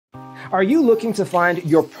Are you looking to find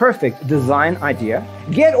your perfect design idea?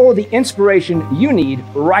 Get all the inspiration you need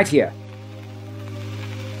right here.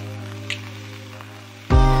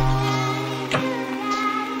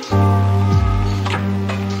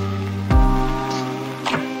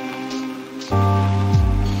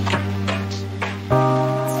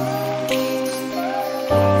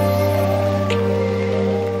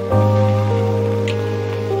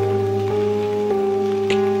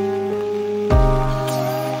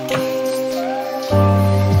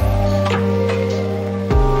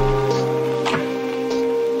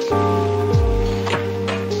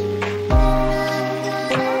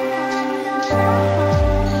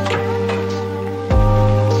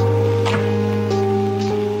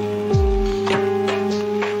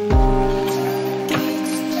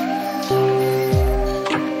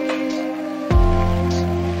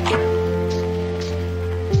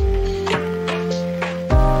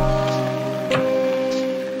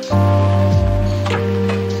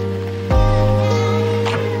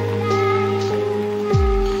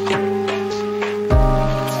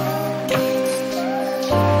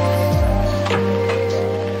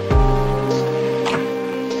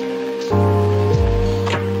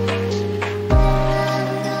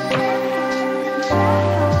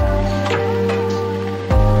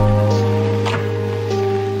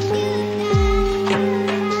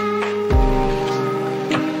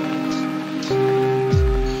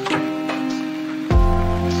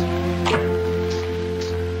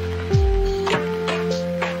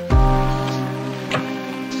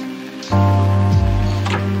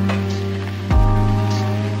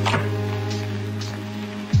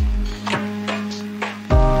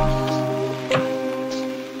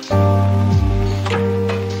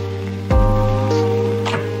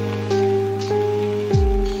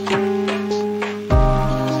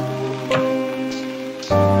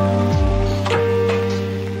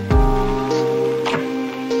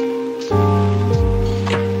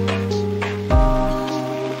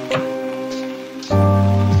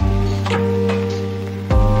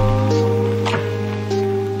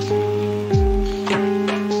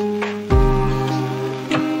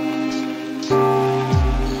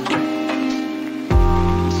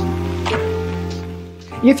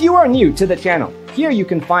 If you are new to the channel, here you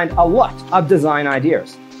can find a lot of design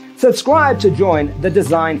ideas. Subscribe to join the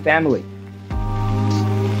design family.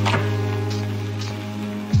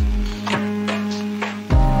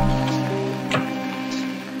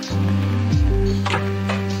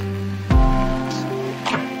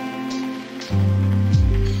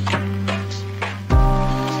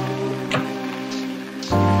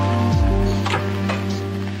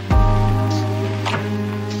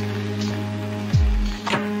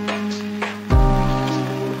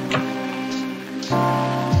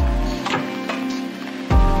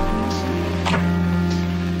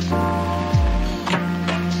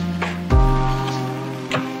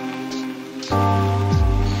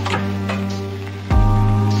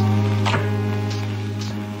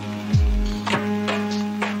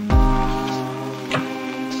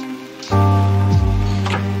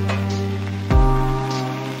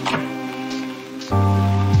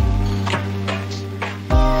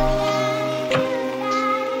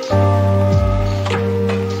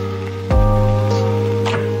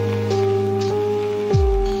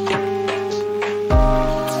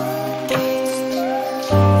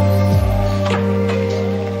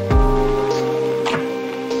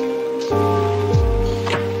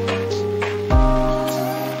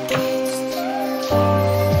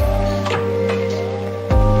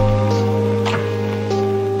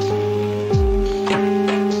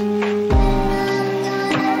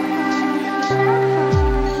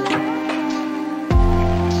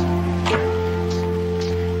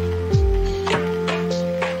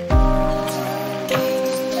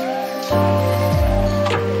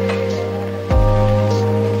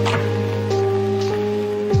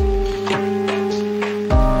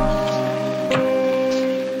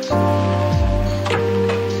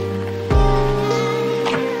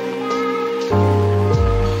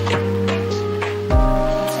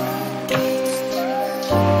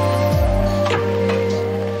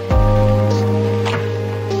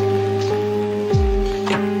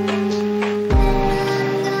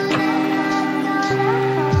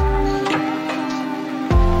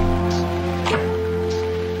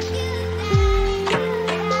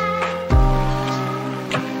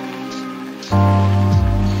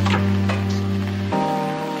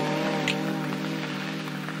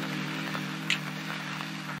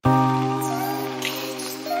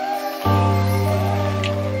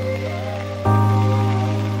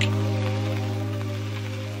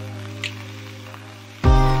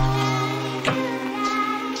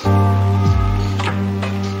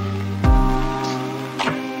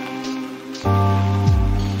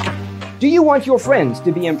 want your friends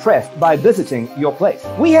to be impressed by visiting your place.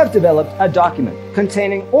 We have developed a document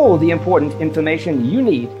containing all the important information you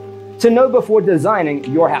need to know before designing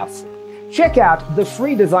your house. Check out the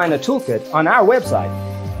free designer toolkit on our website,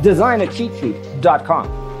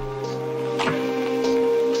 designercheatsheet.com.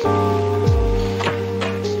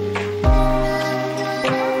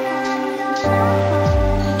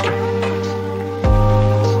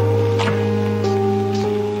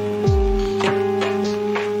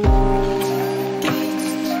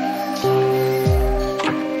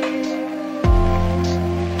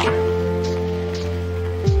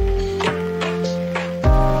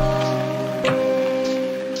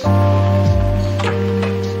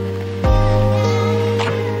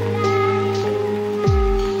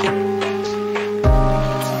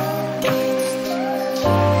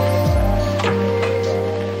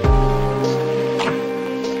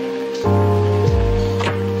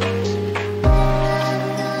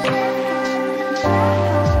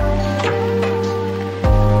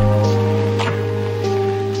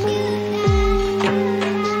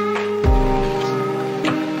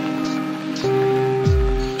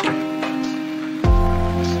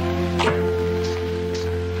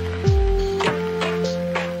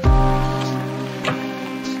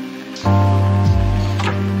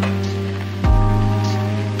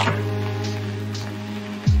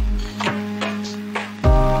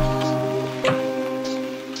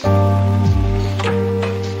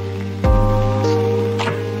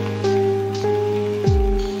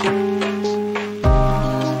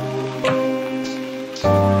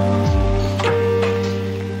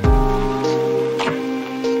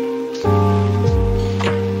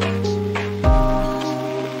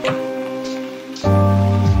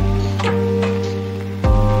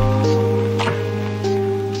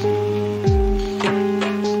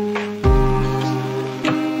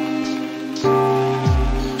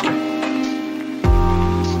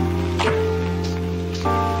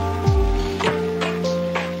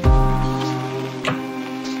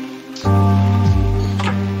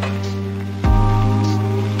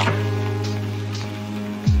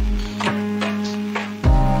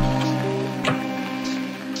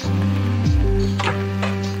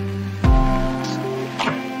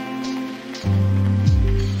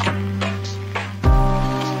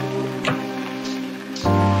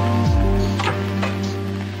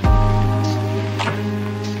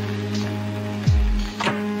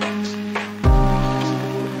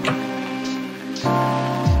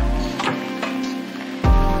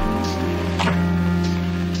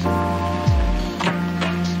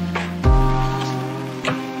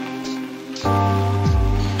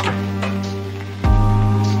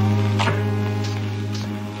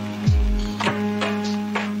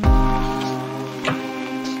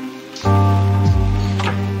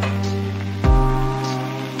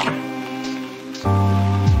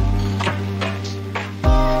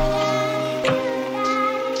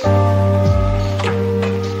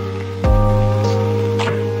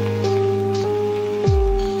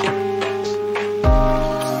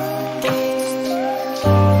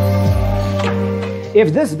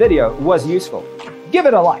 If this video was useful, give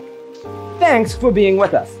it a like. Thanks for being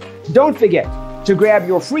with us. Don't forget to grab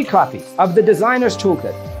your free copy of the Designer's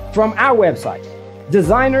Toolkit from our website,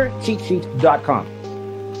 designercheatsheet.com.